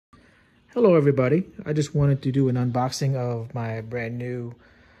Hello everybody, I just wanted to do an unboxing of my brand new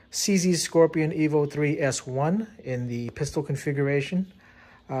CZ Scorpion Evo 3 S1 in the pistol configuration.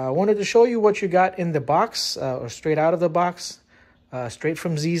 I wanted to show you what you got in the box, or straight out of the box, straight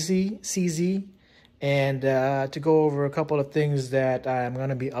from CZ, and to go over a couple of things that I'm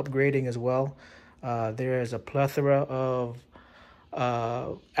going to be upgrading as well. There is a plethora of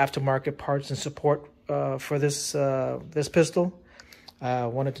aftermarket parts and support for this pistol. I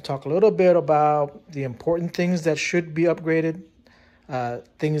wanted to talk a little bit about the important things that should be upgraded,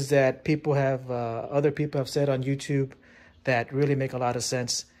 things that other people have said on YouTube that really make a lot of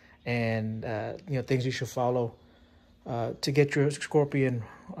sense, and things you should follow to get your Scorpion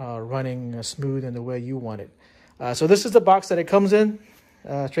running smooth in the way you want it. So this is the box that it comes in,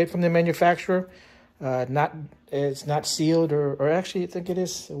 straight from the manufacturer. It's not sealed, or actually I think it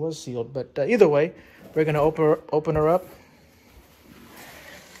was sealed, but either way, we're gonna open her up.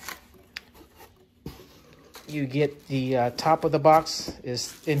 You get the top of the box.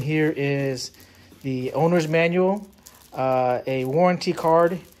 In here is the owner's manual, a warranty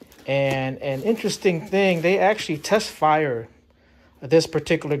card, and an interesting thing, they actually test fire this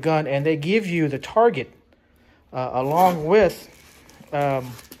particular gun, and they give you the target along with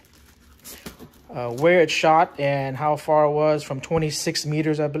where it shot and how far it was from 26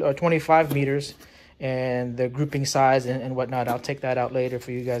 meters, or 25 meters, and the grouping size and whatnot. I'll take that out later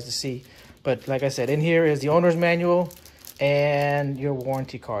for you guys to see. But like I said, in here is the owner's manual and your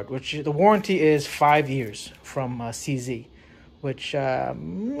warranty card, which the warranty is 5 years from CZ, which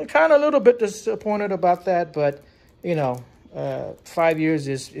I'm kind of a little bit disappointed about that, but 5 years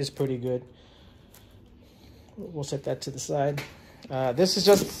is pretty good. We'll set that to the side. This is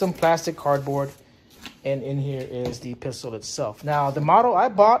just some plastic cardboard, and in here is the pistol itself. Now, the model I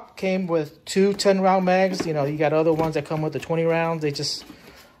bought came with two 10-round mags. You got other ones that come with the 20 rounds. They just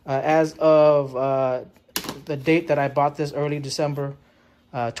as of the date that I bought this, early December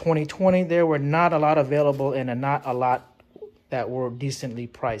 2020, there were not a lot available, and not a lot that were decently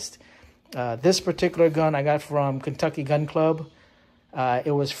priced. This particular gun I got from Kentucky Gun Club.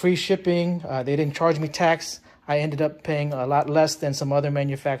 It was free shipping. They didn't charge me tax. I ended up paying a lot less than some other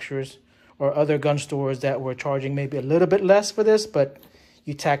manufacturers or other gun stores that were charging maybe a little bit less for this, but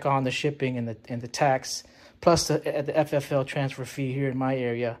you tack on the shipping and the tax, plus the FFL transfer fee here in my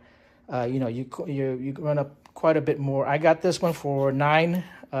area. You run up quite a bit more. I got this one for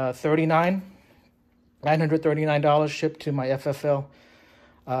 $939 shipped to my FFL.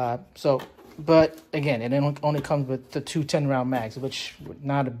 But again, it only comes with the two 10-round mags, which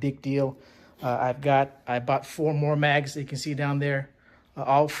not a big deal. I bought 4 more mags that you can see down there,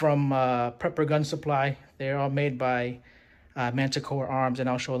 all from Prepper Gun Supply. They're all made by Manticore Arms, and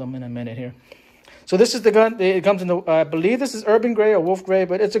I'll show them in a minute here. So this is the gun. It comes in the, I believe this is urban gray or wolf gray,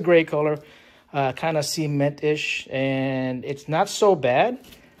 but it's a gray color, kind of cement-ish, and it's not so bad.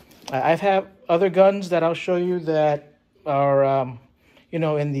 I've had other guns that I'll show you that are,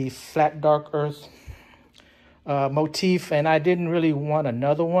 in the flat dark earth motif, and I didn't really want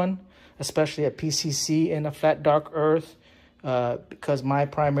another one, especially a PCC in a flat dark earth, because my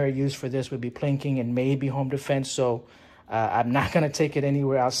primary use for this would be plinking and maybe home defense. So I'm not going to take it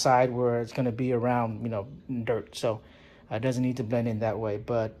anywhere outside where it's going to be around, dirt. So it doesn't need to blend in that way.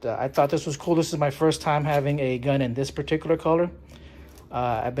 But I thought this was cool. This is my first time having a gun in this particular color.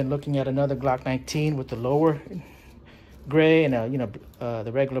 I've been looking at another Glock 19 with the lower gray and,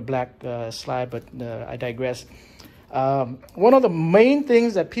 the regular black slide, but I digress. One of the main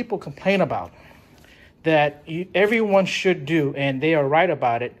things that people complain about that everyone should do, and they are right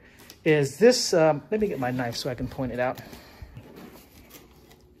about it, is this. Let me get my knife so I can point it out.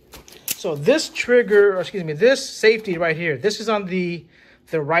 So this trigger, or excuse me, this safety right here, this is on the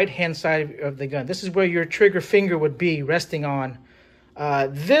right-hand side of the gun. This is where your trigger finger would be resting on.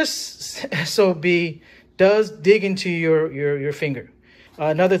 This SOB does dig into your finger.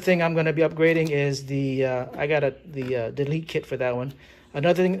 Another thing I'm going to be upgrading is I got the delete kit for that one.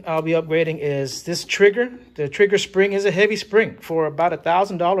 Another thing I'll be upgrading is this trigger. The trigger spring is a heavy spring for about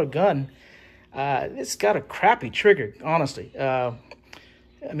 $1,000 gun. It's got a crappy trigger, honestly.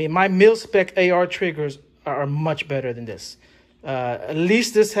 I mean, my mil-spec AR triggers are much better than this. At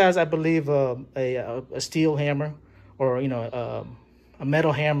least this has, I believe, a steel hammer, or a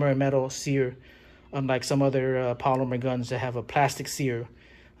metal hammer and metal sear, unlike some other polymer guns that have a plastic sear.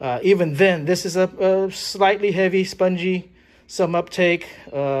 Even then, this is a slightly heavy, spongy, some uptake,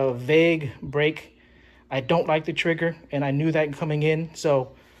 vague break. I don't like the trigger, and I knew that coming in.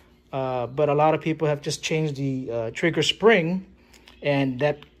 So, but a lot of people have just changed the trigger spring, and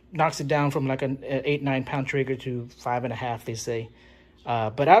that knocks it down from like an 8-9 pound trigger to 5.5, they say.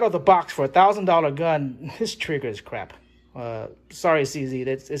 But out of the box for $1,000 gun, this trigger is crap. Sorry, CZ,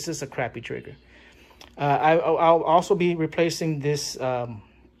 it's just a crappy trigger. I'll also be replacing this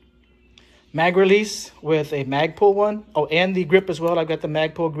mag release with a mag pull one. Oh, and the grip as well. I've got the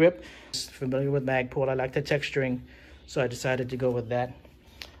mag pull grip. Familiar with mag pull. I like the texturing, so I decided to go with that.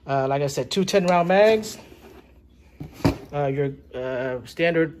 Like I said, two 10-round mags. Your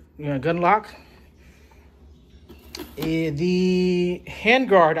standard gun lock. The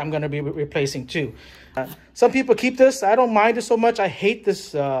handguard I'm going to be replacing too. Some people keep this. I don't mind it so much. I hate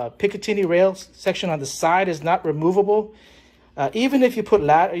this Picatinny rail section on the side is not removable. Even if you put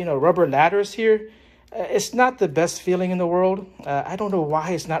rubber ladders here, it's not the best feeling in the world. I don't know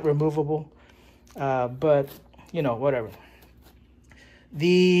why it's not removable, but whatever.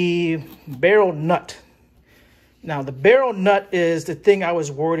 The barrel nut. Now, the barrel nut is the thing I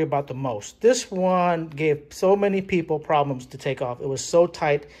was worried about the most. This one gave so many people problems to take off. It was so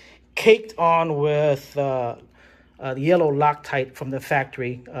tight, caked on with the yellow Loctite from the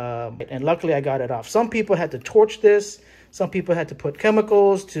factory. And luckily, I got it off. Some people had to torch this. Some people had to put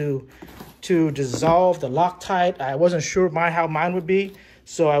chemicals to dissolve the Loctite. I wasn't sure how mine would be.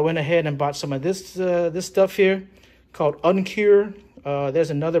 So I went ahead and bought some of this stuff here called Uncure.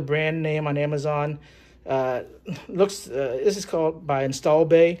 There's another brand name on Amazon. This is called by Install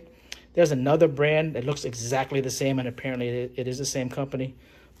Bay. There's another brand that looks exactly the same, and apparently it is the same company.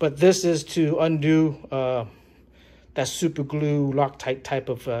 But this is to undo that super glue Loctite type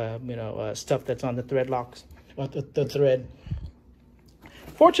of stuff that's on the thread locks, or the thread.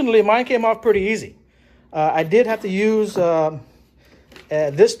 Fortunately, mine came off pretty easy. I did have to use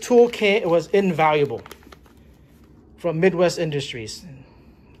this tool. It was invaluable from Midwest Industries.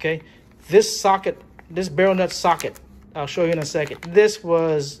 Okay, this socket. This barrel nut socket, I'll show you in a second. This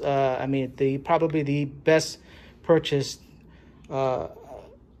was, probably the best purchase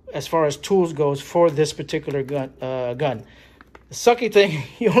as far as tools goes for this particular gun. The sucky thing,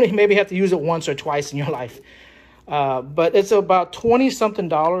 you only maybe have to use it once or twice in your life. But it's about $20-something.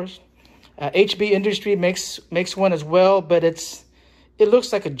 HB Industry makes one as well, but it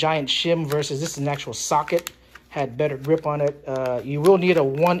looks like a giant shim versus this is an actual socket. Had better grip on it. You will need a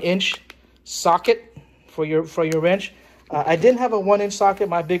 1-inch socket for your wrench. I didn't have a 1-inch socket.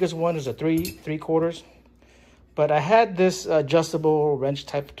 My biggest one is a 3/4. But I had this adjustable wrench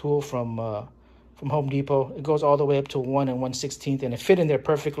type tool from Home Depot. It goes all the way up to 1 1/16, and it fit in there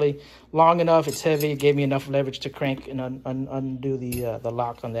perfectly. Long enough. It's heavy. It gave me enough leverage to crank and undo the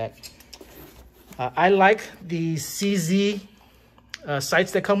lock on that. I like the CZ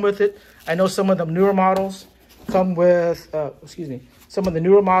sights that come with it. I know some of the newer models come with some of the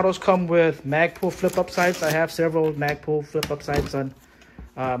newer models come with Magpul flip-up sights. I have several Magpul flip-up sights on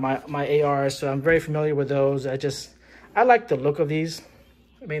my ARs, so I'm very familiar with those. I like the look of these.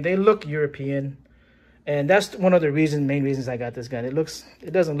 I mean, they look European, and that's one of the main reasons I got this gun.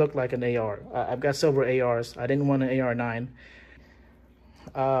 It doesn't look like an AR. I've got several ARs. I didn't want an AR-9.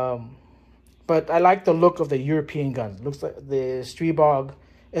 But I like the look of the European guns. It looks like the Strebog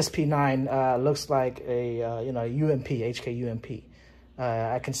SP9 looks like a UMP, HK UMP.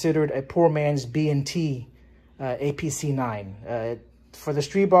 I consider it a poor man's B&T APC9. For the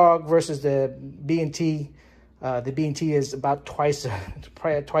Strebog versus the B&T is about twice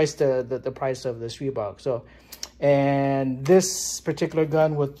the price of the Strebog. So, and this particular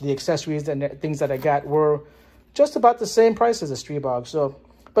gun with the accessories and things that I got were just about the same price as the Strebog. So,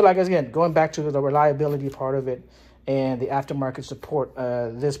 but like again, going back to the reliability part of it and the aftermarket support,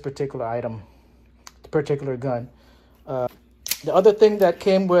 this particular item, the particular gun. The other thing that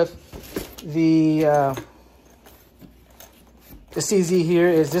came with the CZ here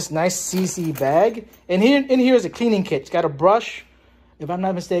is this nice CZ bag. And in here is a cleaning kit. It's got a brush, if I'm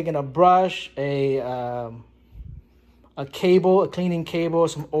not mistaken, a brush, a cable, a cleaning cable,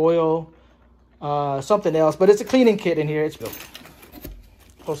 some oil, something else. But it's a cleaning kit in here. It's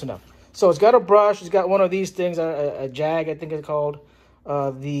close enough. So it's got a brush. It's got one of these things, a jag, I think it's called.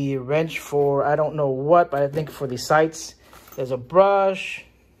 The wrench for, I don't know what, but I think for the sights. There's a brush.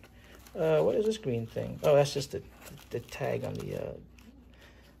 What is this green thing? Oh, that's just the tag on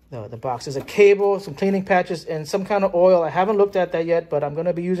the box. There's a cable, some cleaning patches, and some kind of oil. I haven't looked at that yet, but I'm going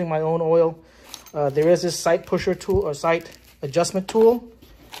to be using my own oil. There is this sight pusher tool or sight adjustment tool,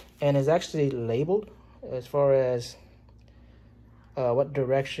 and it's actually labeled as far as what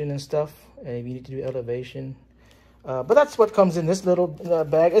direction and stuff, and if you need to do elevation. But that's what comes in this little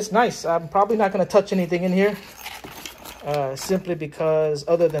bag. It's nice. I'm probably not going to touch anything in here. Simply because,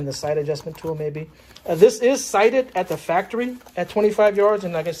 other than the sight adjustment tool, maybe. This is sighted at the factory at 25 yards,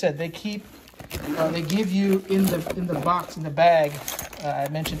 and like I said, they give you in the box, in the bag, I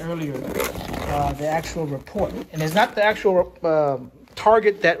mentioned earlier, the actual report. And it's not the actual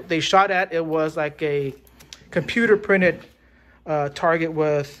target that they shot at. It was like a computer printed target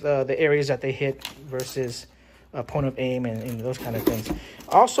with the areas that they hit versus point of aim and those kind of things.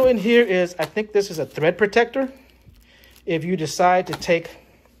 Also in here is, I think this is a thread protector. If you decide to take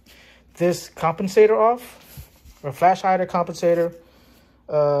this compensator off, or flash hider compensator,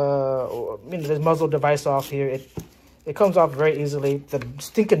 this muzzle device off here, it comes off very easily. The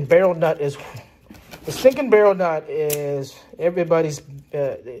stinking barrel nut is everybody's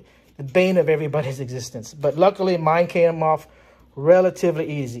the bane of everybody's existence. But luckily mine came off relatively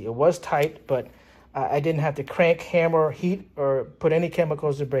easy. It was tight, but I didn't have to crank, hammer, heat, or put any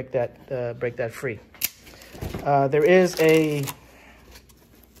chemicals to break that free. There is a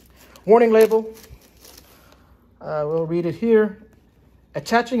warning label. We'll read it here.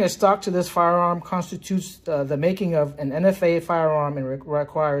 Attaching a stock to this firearm constitutes the making of an NFA firearm and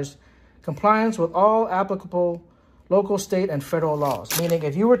requires compliance with all applicable local, state, and federal laws. Meaning,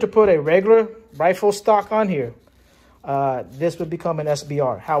 if you were to put a regular rifle stock on here, this would become an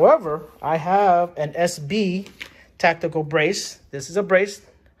SBR. However, I have an SB tactical brace. This is a brace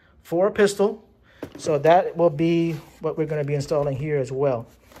for a pistol. So that will be what we're going to be installing here as well.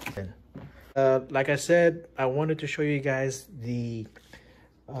 Like I said, I wanted to show you guys the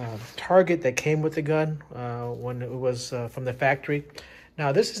target that came with the gun when it was from the factory.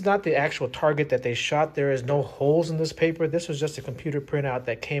 Now, this is not the actual target that they shot. There is no holes in this paper. This was just a computer printout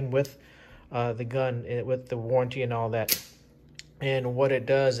that came with the gun, with the warranty and all that. And what it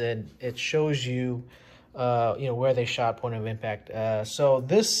does, and it shows you, where they shot, point of impact. So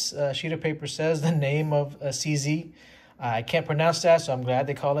this sheet of paper says the name of CZ. I can't pronounce that, so I'm glad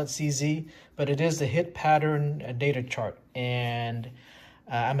they call it CZ. But it is the hit pattern data chart, and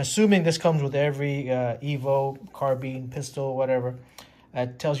I'm assuming this comes with every Evo, carbine, pistol, whatever.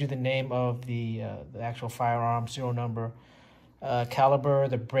 It tells you the name of the actual firearm, serial number, caliber,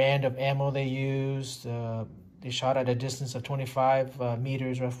 the brand of ammo they used. They shot at a distance of 25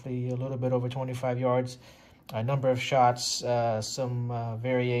 meters, roughly a little bit over 25 yards. A number of shots, some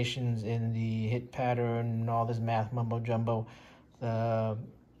variations in the hit pattern, all this math mumbo jumbo.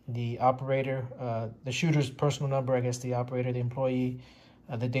 The operator, the shooter's personal number, I guess the operator, the employee.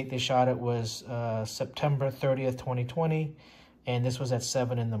 The date they shot it was September 30th, 2020, and this was at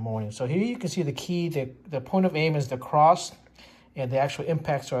 7 in the morning. So here you can see the key. The point of aim is the cross, and the actual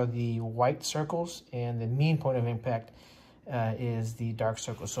impacts are the white circles, and the mean point of impact is the dark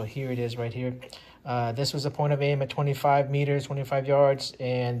circle. So here it is right here. This was a point of aim at 25 meters, 25 yards,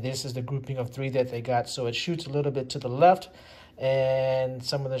 and this is the grouping of 3 that they got. So it shoots a little bit to the left, and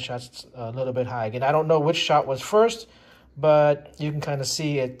some of the shots a little bit high. Again, I don't know which shot was first, but you can kind of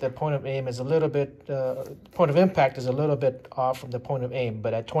see it. The point of aim is a little bit, point of impact is a little bit off from the point of aim,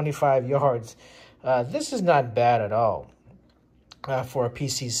 but at 25 yards, this is not bad at all for a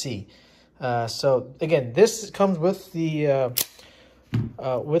PCC. So again, this comes with the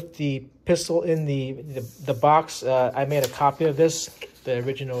pistol in the box. I made a copy of this. The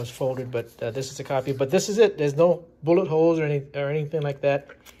original is folded, but this is a copy. But this is it. There's no bullet holes or anything like that.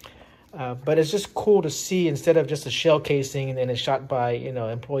 But it's just cool to see, instead of just a shell casing and then it's shot by,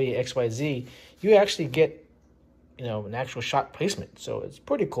 employee XYZ, you actually get, an actual shot placement. So it's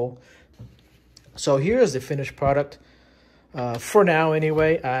pretty cool. So here's the finished product. For now,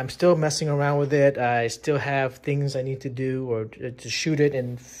 anyway. I'm still messing around with it. I still have things I need to do or to shoot it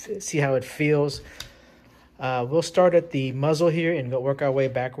and see how it feels. We'll start at the muzzle here and go work our way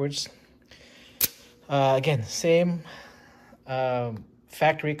backwards. Again, same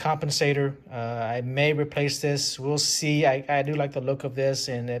factory compensator. I may replace this. We'll see. I do like the look of this,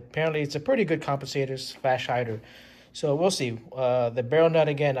 and apparently it's a pretty good compensator / hider. So we'll see. The barrel nut,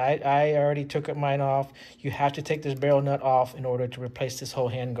 again, I already took mine off. You have to take this barrel nut off in order to replace this whole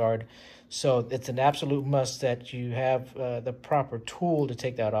handguard. So it's an absolute must that you have the proper tool to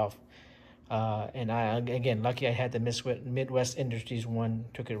take that off. And again, lucky I had the Midwest Industries one,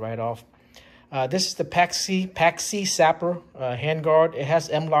 took it right off. This is the PAC-C Sapper handguard. It has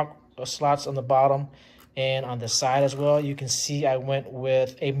M-lock slots on the bottom and on the side as well. You can see I went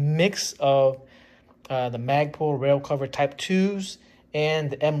with a mix of the Magpul rail cover type 2s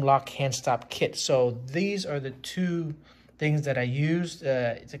and the M-lock hand stop kit. So these are the 2 things that I used.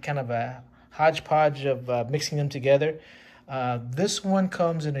 It's a kind of a hodgepodge of mixing them together. This one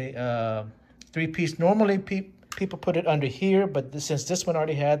comes in a 3-piece. Normally people put it under here, but since this one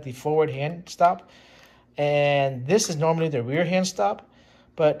already had the forward hand stop, and this is normally the rear hand stop,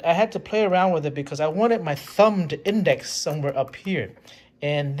 but I had to play around with it because I wanted my thumb to index somewhere up here.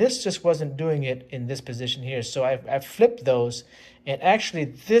 and this just wasn't doing it in this position here. So I flipped those, and actually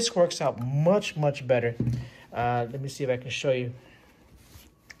this works out much better. Let me see if I can show you.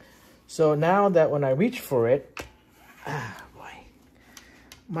 So now that when I reach for it,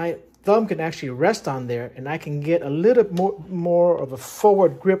 my thumb can actually rest on there, and I can get a little more of a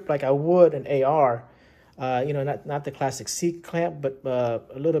forward grip like I would an AR. You know, not the classic C clamp, but a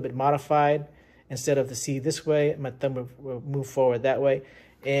little bit modified. Instead of the C this way, my thumb will move forward that way.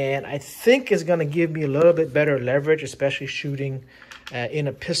 And I think it's going to give me a little bit better leverage, especially shooting in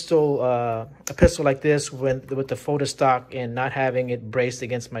a pistol like this with the photo stock and not having it braced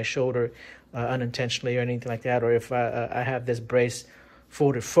against my shoulder unintentionally or anything like that. Or if I have this brace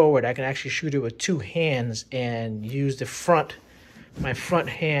folded forward, I can actually shoot it with two hands and use my front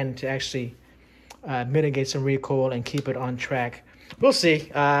hand to actually mitigate some recoil and keep it on track. We'll see.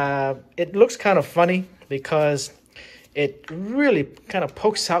 It looks kind of funny because it really kind of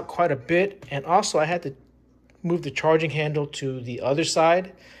pokes out quite a bit, and also I had to move the charging handle to the other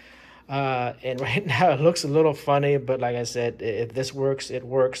side, and right now it looks a little funny, but like I said, if this works, it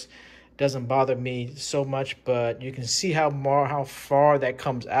works. It doesn't bother me so much, but you can see how far that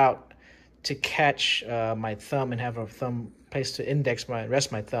comes out to catch my thumb and have a thumb place to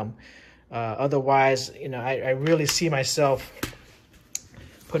rest my thumb. Otherwise, you know, I really see myself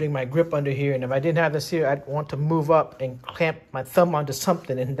putting my grip under here, and if I didn't have this here, I'd want to move up and clamp my thumb onto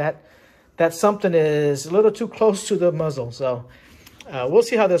something, and that something is a little too close to the muzzle. So we'll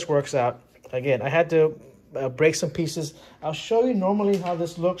see how this works out. Again, I had to break some pieces. I'll show you normally how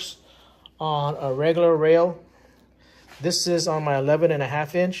this looks on a regular rail. This is on my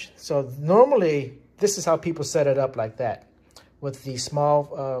 11.5 inch. So normally this is how people set it up, like that, with the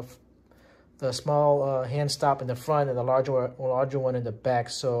small hand stop in the front and the larger one in the back.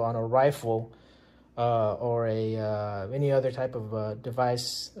 So on a rifle or any other type of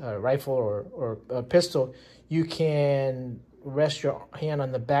device, rifle or a pistol, you can rest your hand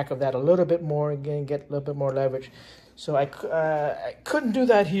on the back of that a little bit more, again, get a little bit more leverage. So I couldn't do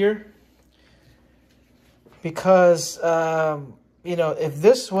that here because, you know, if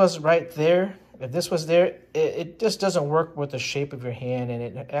this was right there, if this was there, it just doesn't work with the shape of your hand, and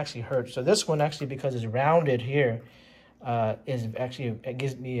it actually hurts. So this one, actually, because it's rounded here, it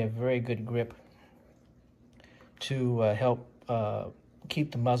gives me a very good grip to help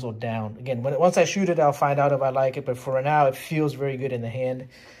keep the muzzle down. Again, once I shoot it, I'll find out if I like it, but for now, it feels very good in the hand.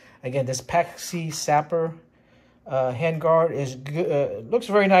 Again, this Paxi Sapper handguard is good. Looks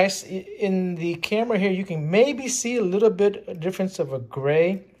very nice. In the camera here, you can maybe see a little bit of difference of a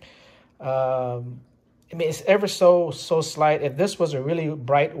gray. I mean, it's ever so slight. If this was a really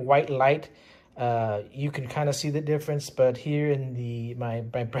bright white light, you can kind of see the difference. But here in my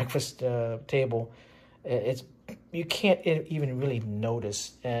breakfast table, you can't even really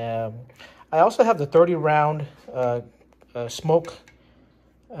notice. I also have the 30-round smoke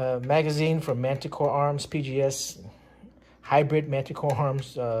magazine from Manticore Arms, PGS hybrid Manticore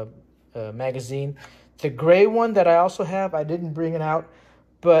Arms magazine. The gray one that I also have, I didn't bring it out,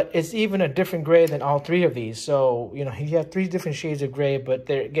 but it's even a different gray than all three of these. So, you know, you have three different shades of gray, but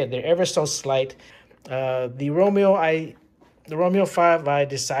they're ever so slight. The Romeo 5, I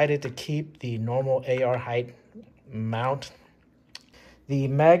decided to keep the normal AR height mount. The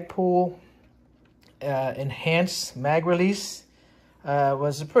Magpul enhanced mag release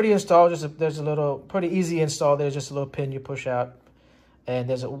was a pretty install. There's a little pretty easy install. There's just a little pin you push out, and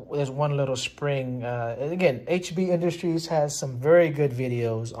there's one little spring. Again, HB Industries has some very good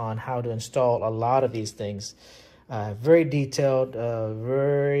videos on how to install a lot of these things. Very detailed.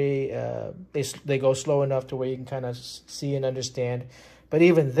 They go slow enough to where you can kind of see and understand. But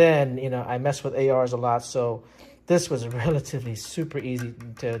even then, you know, I mess with ARs a lot, so this was relatively super easy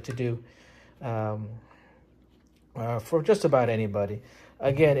to do for just about anybody.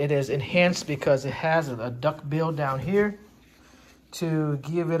 Again, it is enhanced because it has a duck bill down here to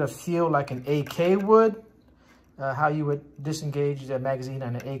give it a feel like an AK would. How you would disengage the magazine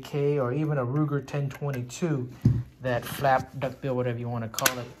on an AK or even a Ruger 1022, that flap, duck bill, whatever you want to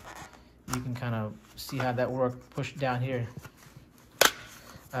call it. You can kind of see how that worked. Push down here.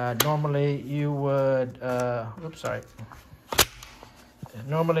 Normally you would,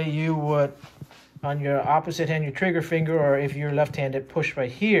 Normally you would, on your opposite hand, your trigger finger, or if you're left-handed, push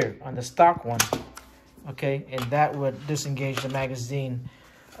right here on the stock one. Okay, and that would disengage the magazine.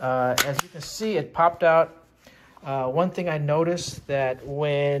 As you can see, it popped out. One thing I noticed, that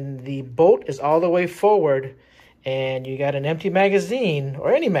when the bolt is all the way forward and you got an empty magazine,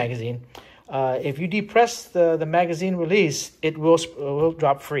 or any magazine, if you depress the magazine release, it will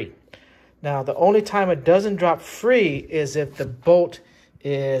drop free. Now, the only time it doesn't drop free is if the bolt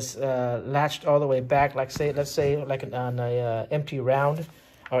is latched all the way back, like let's say like on a empty round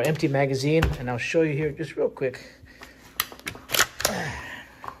or empty magazine. And I'll show you here just real quick.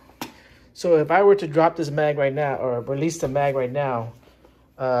 So if I were to drop this mag right now or release the mag right now,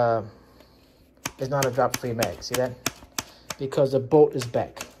 it's not a drop-free mag. See that? Because the bolt is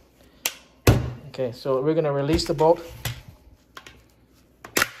back. Okay, so we're gonna release the bolt.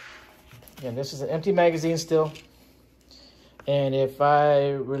 Again, this is an empty magazine still. And if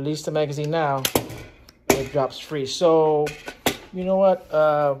I release the magazine now, it drops free. So, you know what?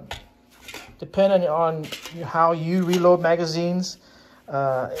 Depending on how you reload magazines,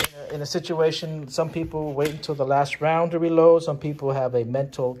 in a situation, some people wait until the last round to reload. Some people have a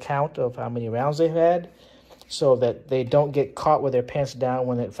mental count of how many rounds they've had, so that they don't get caught with their pants down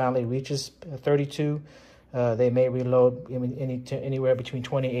when it finally reaches 32. They may reload anywhere between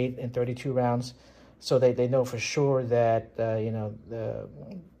 28 and 32 rounds, so they know for sure that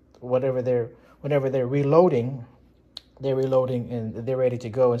whenever they're reloading, and they're ready to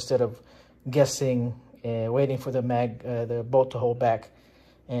go, instead of guessing and waiting for the bolt to hold back,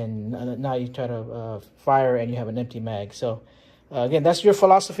 and now you try to fire and you have an empty mag. So again, that's your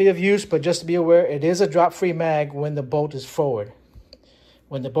philosophy of use, but just to be aware, it is a drop-free mag when the bolt is forward.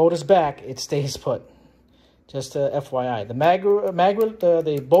 When the bolt is back, it stays put. Just FYI.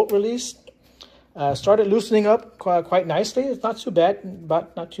 The bolt release started loosening up quite nicely. It's not too bad,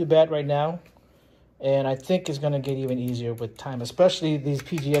 but not too bad right now. And I think it's going to get even easier with time, especially these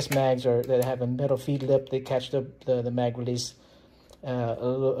PGS mags that have a metal feed lip. They catch the mag release a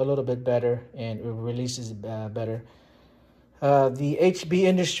little bit better, and it releases better. The HB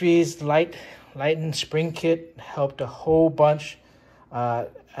Industries Lighten Spring Kit helped a whole bunch.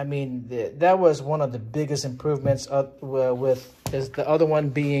 I mean, that was one of the biggest improvements with the other one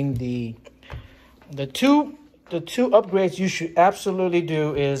being the two upgrades you should absolutely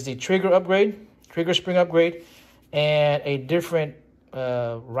do is the trigger spring upgrade, and a different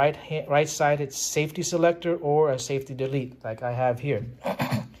right-sided safety selector or a safety delete like I have here.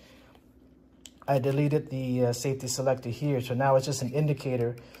 I deleted the safety selector here, so now it's just an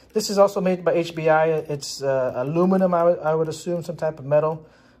indicator. This is also made by HBI. It's aluminum, I would assume, some type of metal,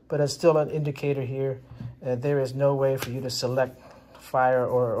 but it's still an indicator here. There is no way for you to select fire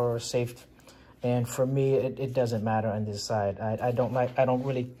or safe. And for me, it doesn't matter on this side. I don't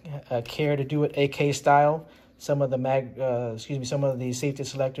really care to do it AK style. Some of the some of the safety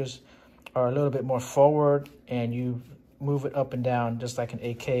selectors are a little bit more forward, and you move it up and down just like an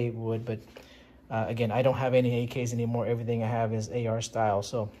AK would. But again, I don't have any AKs anymore. Everything I have is AR style.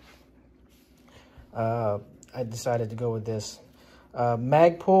 So I decided to go with this.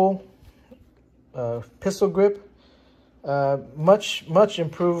 Magpul pistol grip. Much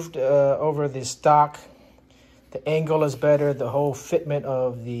improved over the stock. The angle is better. The whole fitment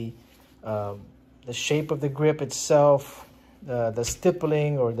of the shape of the grip itself, the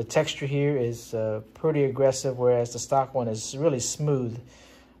stippling or the texture here is pretty aggressive, whereas the stock one is really smooth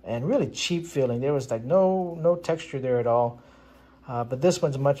and really cheap feeling. There was like no texture there at all. But this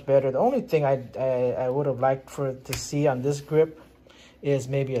one's much better. The only thing I would have liked to see on this grip is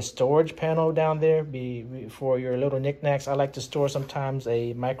maybe a storage panel down there for your little knickknacks. I like to store sometimes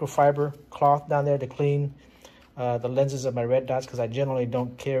a microfiber cloth down there to clean the lenses of my red dots, because I generally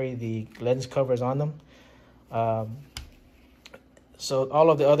don't carry the lens covers on them. So all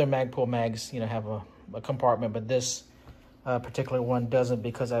of the other Magpul mags, have a compartment, but this particular one doesn't,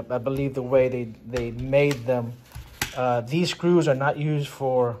 because I believe the way they made them, these screws are not used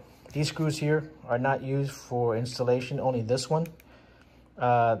for, these screws here are not used for installation, only this one.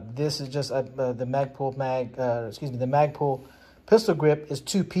 This is just the Magpul the Magpul pistol grip is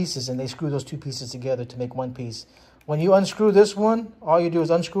 2 pieces, and they screw those 2 pieces together to make 1 piece. When you unscrew this one, all you do is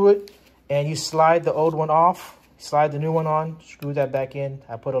unscrew it, and you slide the old one off, slide the new one on, screw that back in.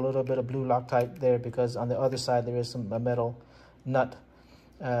 I put a little bit of blue Loctite there because on the other side there is a metal nut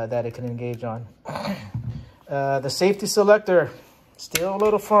that it can engage on. The safety selector, still a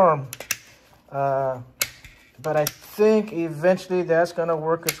little firm. But I think eventually that's going to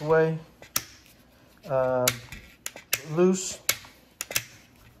work its way loose.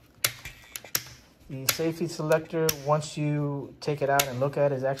 The safety selector, once you take it out and look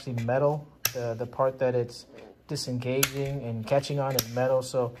at it, is actually metal. The part that it's disengaging and catching on is metal,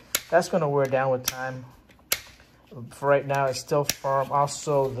 so that's going to wear down with time. For right now, it's still firm.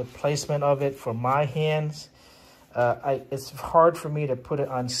 Also, the placement of it for my hands, it's hard for me to put it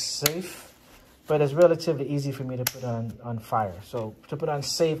on safe, but it's relatively easy for me to put on fire. So to put on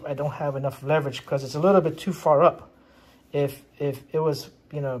safe, I don't have enough leverage because it's a little bit too far up. If it was,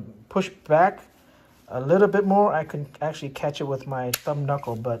 pushed back, a little bit more, I can actually catch it with my thumb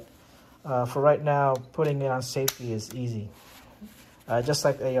knuckle, but for right now, putting it on safety is easy. Just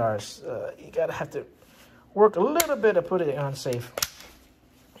like ARs, you gotta have to work a little bit to put it on safe.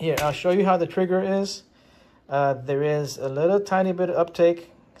 Here, I'll show you how the trigger is. There is a little tiny bit of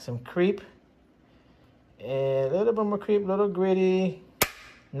uptake, some creep, and a little bit more creep, a little gritty,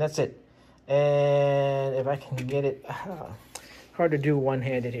 and that's it. And if I can get it, hard to do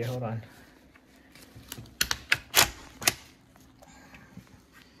one-handed here, hold on.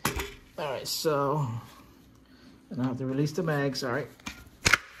 All right, so, and I have to release the mag, sorry.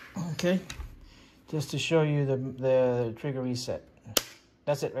 Okay, just to show you the trigger reset.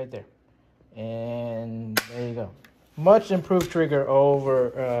 That's it right there. And there you go. Much improved trigger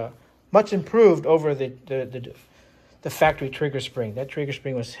over, much improved over the factory trigger spring. That trigger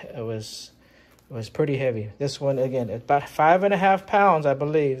spring was pretty heavy. This one, again, about 5.5 pounds, I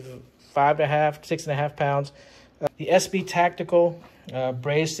believe. 5.5, 6.5 pounds. The SB Tactical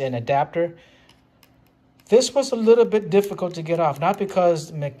brace and adapter. This was a little bit difficult to get off, not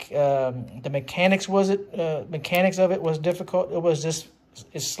because the mechanics of it was difficult. It was just,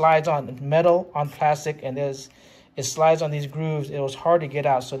 it slides on metal, on plastic, and it slides on these grooves. It was hard to get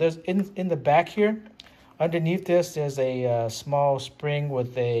out. So there's in the back here, underneath this, there's a small spring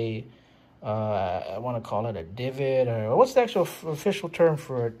with a I want to call it a divot, or what's the actual official term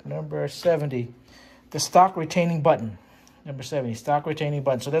for it? Number 70, the stock retaining button. Number 70, stock retaining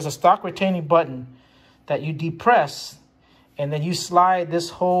button. So there's a stock retaining button that you depress, and then you slide this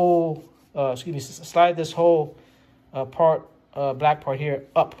whole, slide this whole part, black part here,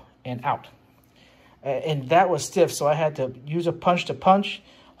 up and out. And that was stiff, so I had to use a punch to punch,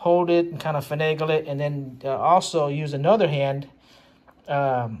 hold it, and kind of finagle it, and then also use another hand.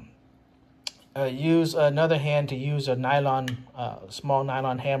 Use another hand to use a nylon, small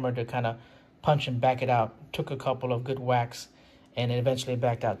nylon hammer to kind of punch and back it out. Took a couple of good whacks, and it eventually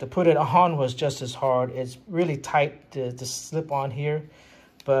backed out. To put it on was just as hard. It's really tight to slip on here,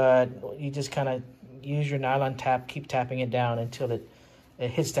 but you just kind of use your nylon tap, keep tapping it down until it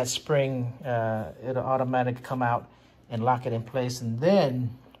hits that spring. It'll automatically come out and lock it in place, and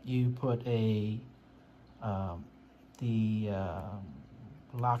then you put the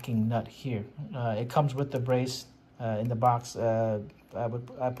locking nut here. It comes with the brace in the box. I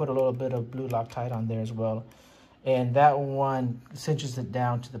put a little bit of blue Loctite on there as well, and that one cinches it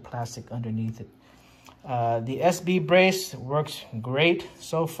down to the plastic underneath it. The SB brace works great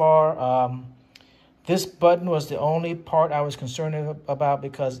so far. This button was the only part I was concerned about,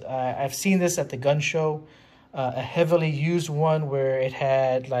 because I've seen this at the gun show, a heavily used one where it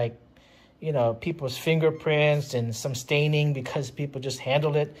had, like, you know, people's fingerprints and some staining because people just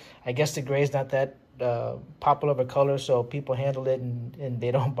handled it. I guess the gray is not that popular of a color, so people handle it and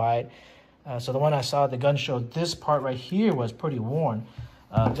they don't buy it. So the one I saw at the gun show, this part right here was pretty worn.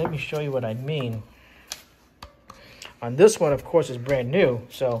 Let me show you what I mean. On this one, of course, it's brand new,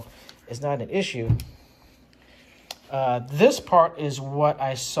 so it's not an issue. This part is what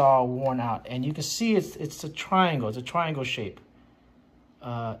I saw worn out, and you can see it's a triangle. It's a triangle shape.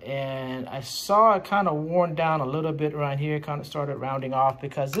 And I saw it kind of worn down a little bit around here, kind of started rounding off,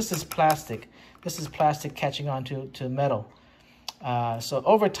 because this is plastic. This is plastic catching on to metal. So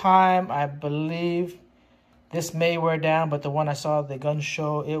over time, I believe this may wear down, but the one I saw at the gun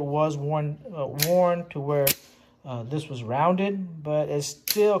show, it was worn to where this was rounded, but it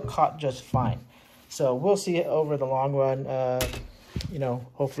still caught just fine. So we'll see it over the long run. You know,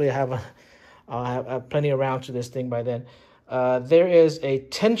 hopefully I'll have plenty of rounds to this thing by then. There is a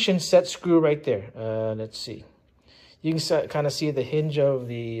tension set screw right there. Let's see. You can kind of see the hinge of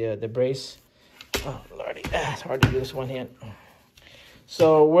the brace. Oh, lordy, it's hard to do this one hand.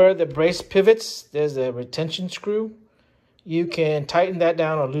 So where the brace pivots, there's a retention screw. You can tighten that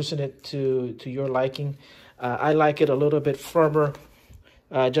down or loosen it to your liking. I like it a little bit firmer.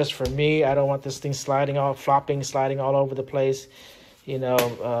 Just for me, I don't want this thing sliding all over the place. You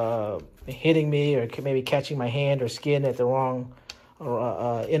know, hitting me or maybe catching my hand or skin at the wrong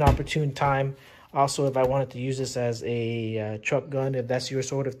or inopportune time. Also, if I wanted to use this as a truck gun, if that's your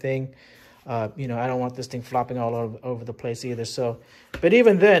sort of thing, you know, I don't want this thing flopping all over the place either. So, but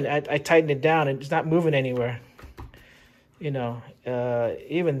even then, I tighten it down and it's not moving anywhere. You know,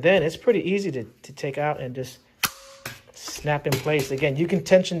 even then, it's pretty easy to take out and just snap in place. Again, you can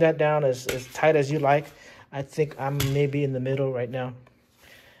tension that down as tight as you like. I think I'm maybe in the middle right now.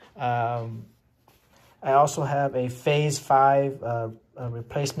 I also have a Phase 5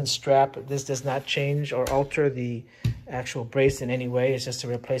 replacement strap. This does not change or alter the actual brace in any way. It's just a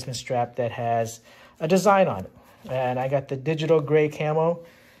replacement strap that has a design on it. And I got the digital gray camo.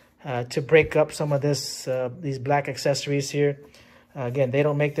 to break up some of these black accessories here. Again, they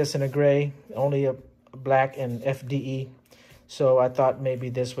don't make this in a gray, only a black and FDE. So I thought maybe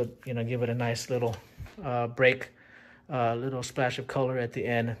this would, you know, give it a nice little break, little splash of color at the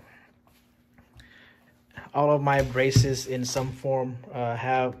end. All of my braces in some form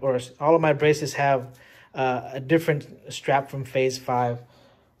all of my braces have a different strap from Phase 5.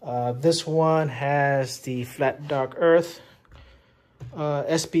 This one has the Flat Dark Earth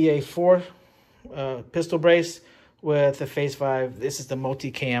SBA 4 pistol brace with the Phase 5. This is the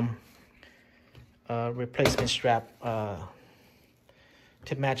multicam replacement strap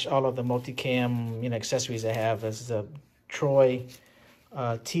to match all of the multicam, you know, accessories I have. This is a Troy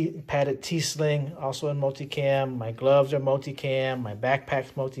padded T-sling, also in multicam. My gloves are multicam. My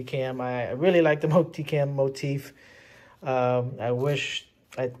backpack's multicam. I really like the multicam motif.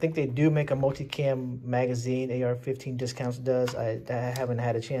 I think they do make a multicam magazine. AR-15 Discounts does. I haven't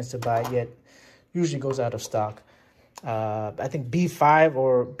had a chance to buy it yet. Usually goes out of stock. I think B5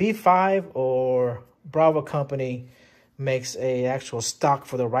 or Bravo Company makes a actual stock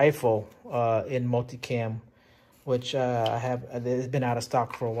for the rifle in multicam, which it's been out of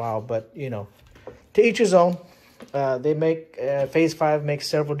stock for a while. But you know, to each his own. They make Phase 5 makes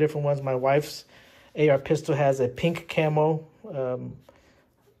several different ones. My wife's AR pistol has a pink camo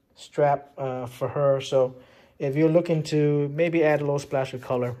strap for her. So if you're looking to maybe add a little splash of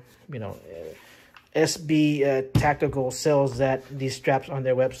color, you know, SB Tactical sells these straps on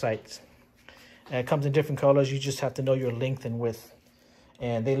their websites. It comes in different colors. You just have to know your length and width,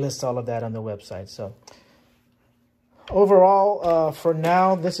 and they list all of that on the website. So overall, for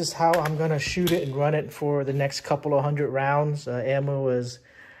now, this is how I'm gonna shoot it and run it for the next couple of 100 rounds. Ammo is,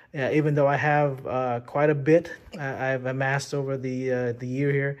 even though I have quite a bit I've amassed over the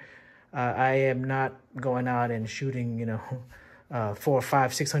year here, I am not going out and shooting, you know, 400,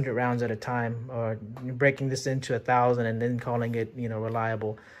 500, 600 rounds at a time, or breaking this into 1,000 and then calling it, you know,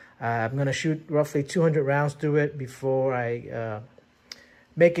 reliable. I'm going to shoot roughly 200 rounds through it before I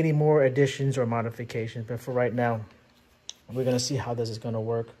make any more additions or modifications. But for right now, we're going to see how this is going to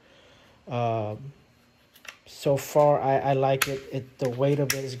work. So far, I like it. The weight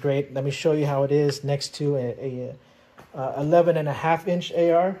of it is great. Let me show you how it is next to a 11.5-inch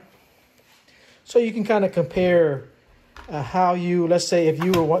AR. So you can kind of compare how you, let's say if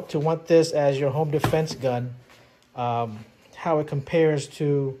you were want this as your home defense gun, how it compares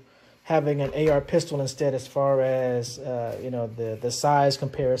to having an AR pistol instead, as far as you know, the size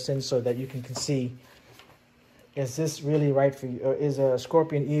comparison, so that you can see, is this really right for you, or is a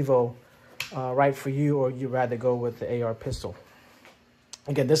Scorpion Evo right for you, or you rather go with the AR pistol.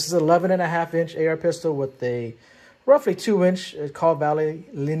 Again, this is an 11.5-inch AR pistol with a roughly 2-inch Call Valley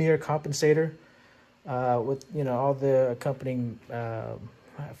linear compensator, with, you know, all the accompanying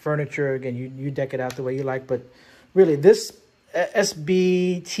furniture. Again, you deck it out the way you like, but really this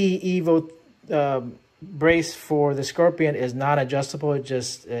SBT Evo brace for the Scorpion is not adjustable.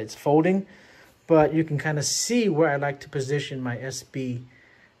 It's folding, but you can kind of see where I like to position my SB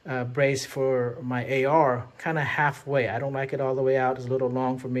brace for my AR, kind of halfway. I don't like it all the way out. It's a little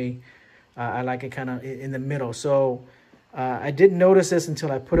long for me. I like it kind of in the middle. So I didn't notice this until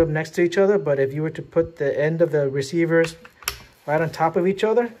I put them next to each other, but if you were to put the end of the receivers right on top of each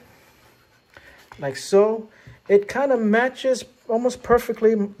other, like so, it kind of matches almost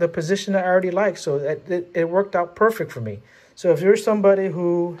perfectly the position I already like. So it worked out perfect for me. So if you're somebody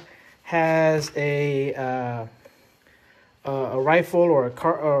who has a rifle or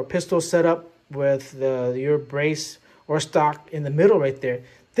a pistol set up with your brace or stock in the middle right there,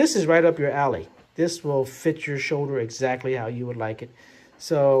 this is right up your alley. This will fit your shoulder exactly how you would like it.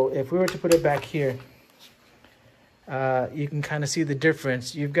 So if we were to put it back here, you can kind of see the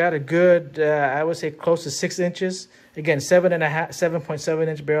difference. You've got a good, I would say close to 6 inches. Again,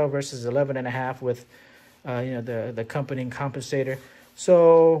 7.7-inch barrel versus 11.5 with, you know, the accompanying compensator.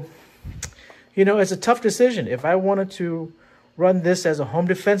 So, you know, it's a tough decision. If I wanted to run this as a home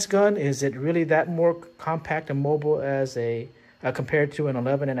defense gun, is it really that more compact and mobile as compared to an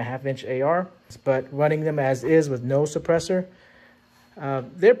 11.5-inch AR? But running them as is with no suppressor,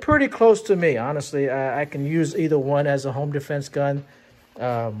 they're pretty close to me, honestly. I can use either one as a home defense gun.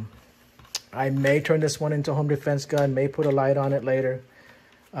 I may turn this one into a home defense gun, may put a light on it later.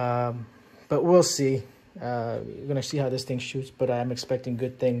 But we'll see. You're going to see how this thing shoots, but I'm expecting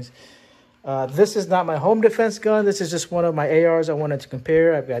good things. This is not my home defense gun. This is just one of my ARs I wanted to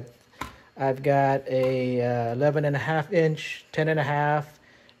compare. I've got a 11.5-inch, 10.5,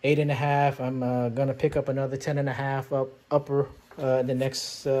 8.5. I'm going to pick up another 10.5 upper in the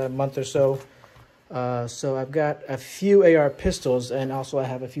next month or so. So I've got a few AR pistols, and also I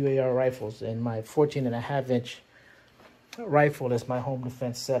have a few AR rifles, and my 14.5-inch rifle is my home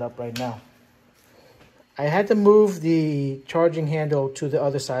defense setup right now. I had to move the charging handle to the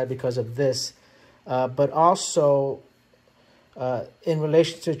other side because of this, but also in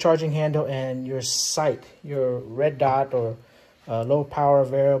relation to the charging handle and your sight, your red dot or low power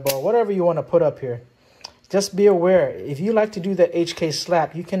variable, whatever you want to put up here. Just be aware, if you like to do that HK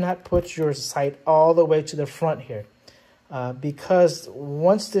slap, you cannot put your sight all the way to the front here. Because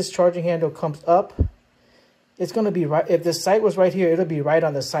once this charging handle comes up, it's going to be right. If the sight was right here, it'll be right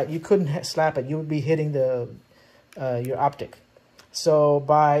on the sight. You couldn't slap it. You would be hitting the your optic. So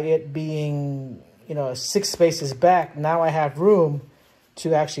by it being, 6 spaces back, now I have room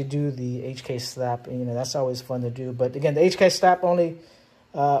to actually do the HK slap. And, that's always fun to do. But again, the HK slap only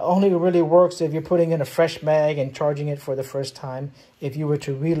really works if you're putting in a fresh mag and charging it for the first time. If you were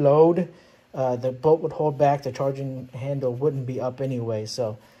to reload, the bolt would hold back. The charging handle wouldn't be up anyway.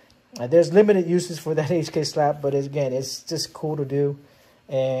 So there's limited uses for that HK slap, but again, it's just cool to do.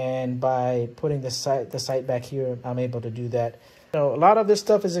 And by putting the sight back here, I'm able to do that. A lot of this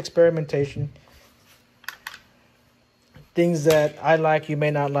stuff is experimentation. Things that I like, you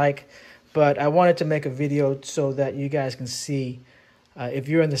may not like, but I wanted to make a video so that you guys can see. If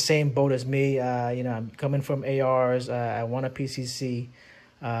you're in the same boat as me, I'm coming from ARs, I want a PCC.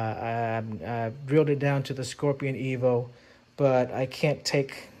 I drilled it down to the Scorpion Evo, but I can't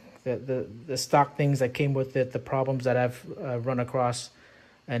take the stock things that came with it, the problems that I've run across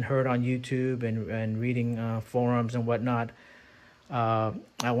and heard on YouTube and reading forums and whatnot.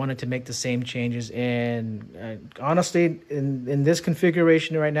 I wanted to make the same changes, and honestly, in this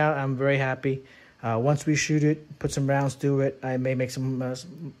configuration right now, I'm very happy. Once we shoot it, put some rounds through it, I may make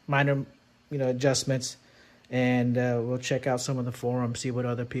some minor, adjustments, and we'll check out some of the forums, see what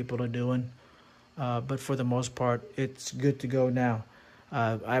other people are doing. But for the most part, it's good to go now.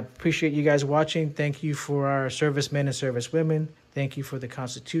 I appreciate you guys watching. Thank you for our servicemen and servicewomen. Thank you for the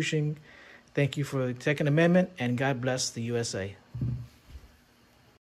Constitution. Thank you for the Second Amendment, and God bless the USA.